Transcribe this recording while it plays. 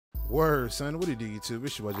Word, son. What do you do, YouTube?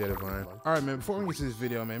 It's your boy, RG3. Alright, man, before we get to this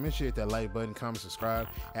video, man, make sure you hit that like button, comment, subscribe.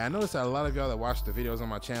 And I noticed that a lot of y'all that watch the videos on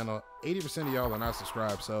my channel, 80% of y'all are not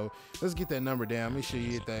subscribed. So let's get that number down. Make sure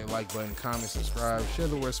you hit that like button, comment, subscribe, share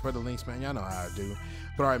the word, spread the links, man. Y'all know how I do.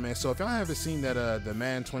 But alright, man, so if y'all haven't seen that the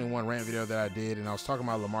Madden 21 rant video that I did, and I was talking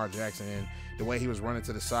about Lamar Jackson and the way he was running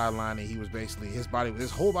to the sideline, and he was basically, his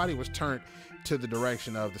whole body was turned to the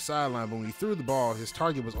direction of the sideline, but when he threw the ball, his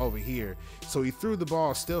target was over here. So he threw the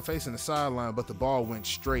ball still facing the sideline, but the ball went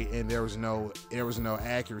straight, and there was no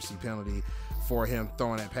accuracy penalty for him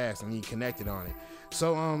throwing that pass, and he connected on it.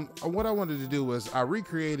 So what I wanted to do was I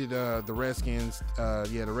recreated the Redskins,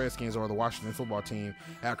 the Redskins, or the Washington football team.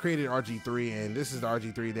 I created RG3, and this is the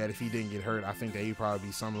RG3 that if he didn't get hurt, I think that he'd probably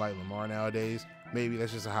be something like Lamar nowadays. Maybe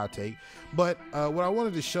that's just a hot take. But what I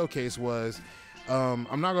wanted to showcase was,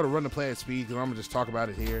 I'm not going to run the play at speed because I'm going to just talk about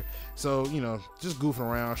it here. So, you know, just goofing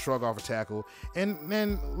around, shrug off a tackle. And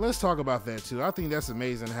then let's talk about that too. I think that's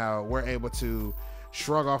amazing how we're able to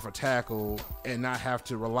shrug off a tackle and not have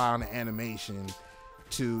to rely on the animation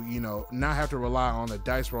to, you know, not have to rely on the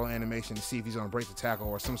dice roll animation to see if he's going to break the tackle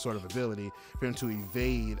or some sort of ability for him to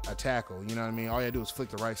evade a tackle. You know what I mean? All you gotta do is flick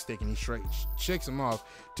the right stick and he shakes him off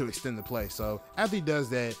to extend the play. So after he does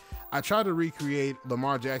that, I try to recreate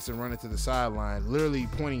Lamar Jackson running to the sideline, literally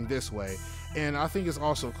pointing this way. And I think it's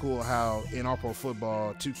also cool how in All Pro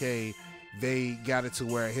Football 2K, they got it to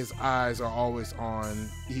where his eyes are always pointing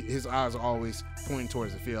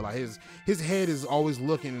towards the field. Like his head is always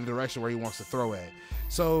looking in the direction where he wants to throw at.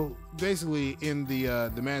 So basically in the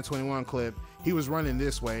Madden 21 clip, he was running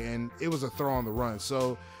this way and it was a throw on the run.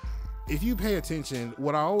 So if you pay attention,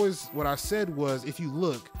 what I said was, if you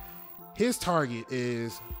look, his target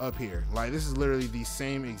is up here. Like, this is literally the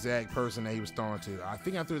same exact person that he was throwing to. I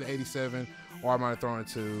think I threw the 87, or I might have thrown it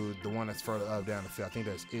to the one that's further up down the field. I think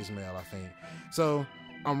that's Ismail, I think. So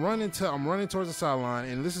I'm running towards the sideline,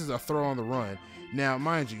 and this is a throw on the run. Now,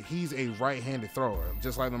 mind you, he's a right-handed thrower,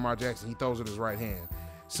 just like Lamar Jackson. He throws with his right hand.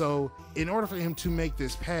 So in order for him to make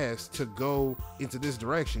this pass to go into this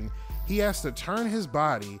direction, he has to turn his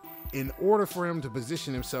body in order for him to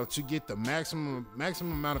position himself to get the maximum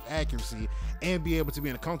amount of accuracy and be able to be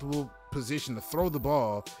in a comfortable position to throw the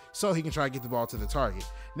ball so he can try to get the ball to the target.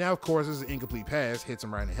 Now, of course, this is an incomplete pass, hits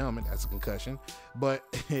him right in the helmet. That's a concussion. But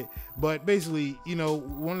basically, you know,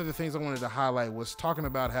 one of the things I wanted to highlight was talking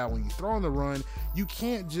about how when you throw on the run, you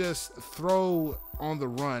can't just throw on the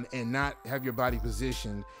run and not have your body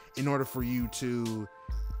positioned in order for you to,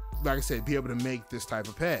 like I said, be able to make this type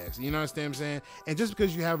of pass. You know what I'm saying? And just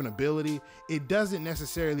because you have an ability, it doesn't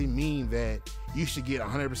necessarily mean that you should get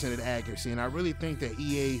 100% of the accuracy. And I really think that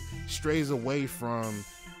EA strays away from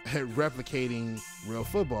replicating real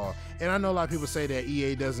football. And I know a lot of people say that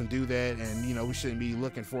EA doesn't do that, and, you know, we shouldn't be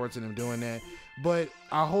looking forward to them doing that. But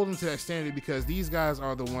I hold them to that standard because these guys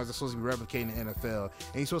are the ones that's supposed to be replicating the NFL,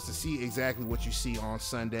 and you're supposed to see exactly what you see on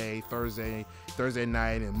Sunday, Thursday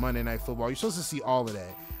night, and Monday Night Football. You're supposed to see all of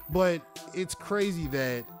that. But it's crazy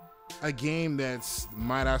that a game that's,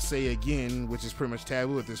 might I say again, which is pretty much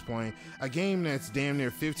taboo at this point, a game that's damn near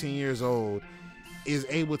 15 years old is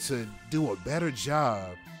able to do a better job.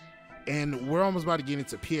 And we're almost about to get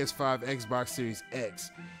into PS5, Xbox Series X.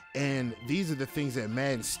 And these are the things that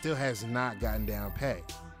Madden still has not gotten down pat.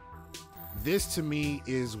 This to me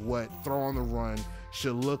is what throw on the run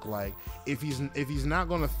should look like. If he's not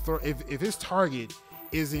going to throw, if his target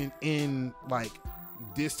isn't in like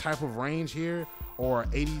this type of range here, or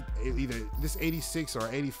 80, either this 86 or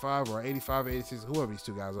 85 or 85 86, whoever these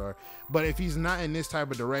two guys are, but if he's not in this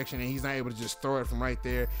type of direction and he's not able to just throw it from right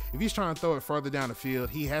there, if he's trying to throw it further down the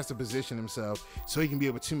field, he has to position himself so he can be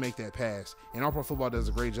able to make that pass. And All Pro Football does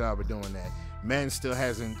a great job of doing that. Madden still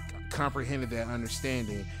hasn't comprehended that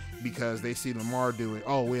understanding because they see Lamar do it.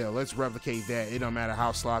 Oh well, let's replicate that. It don't matter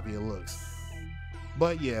how sloppy it looks.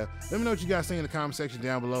 But yeah, let me know what you guys think in the comment section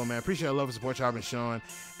down below, man. Appreciate the love and support y'all been showing.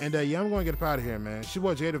 And yeah, I'm going to get up out of here, man. It's your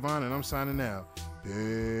boy, RG3, and I'm signing out.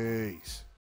 Peace.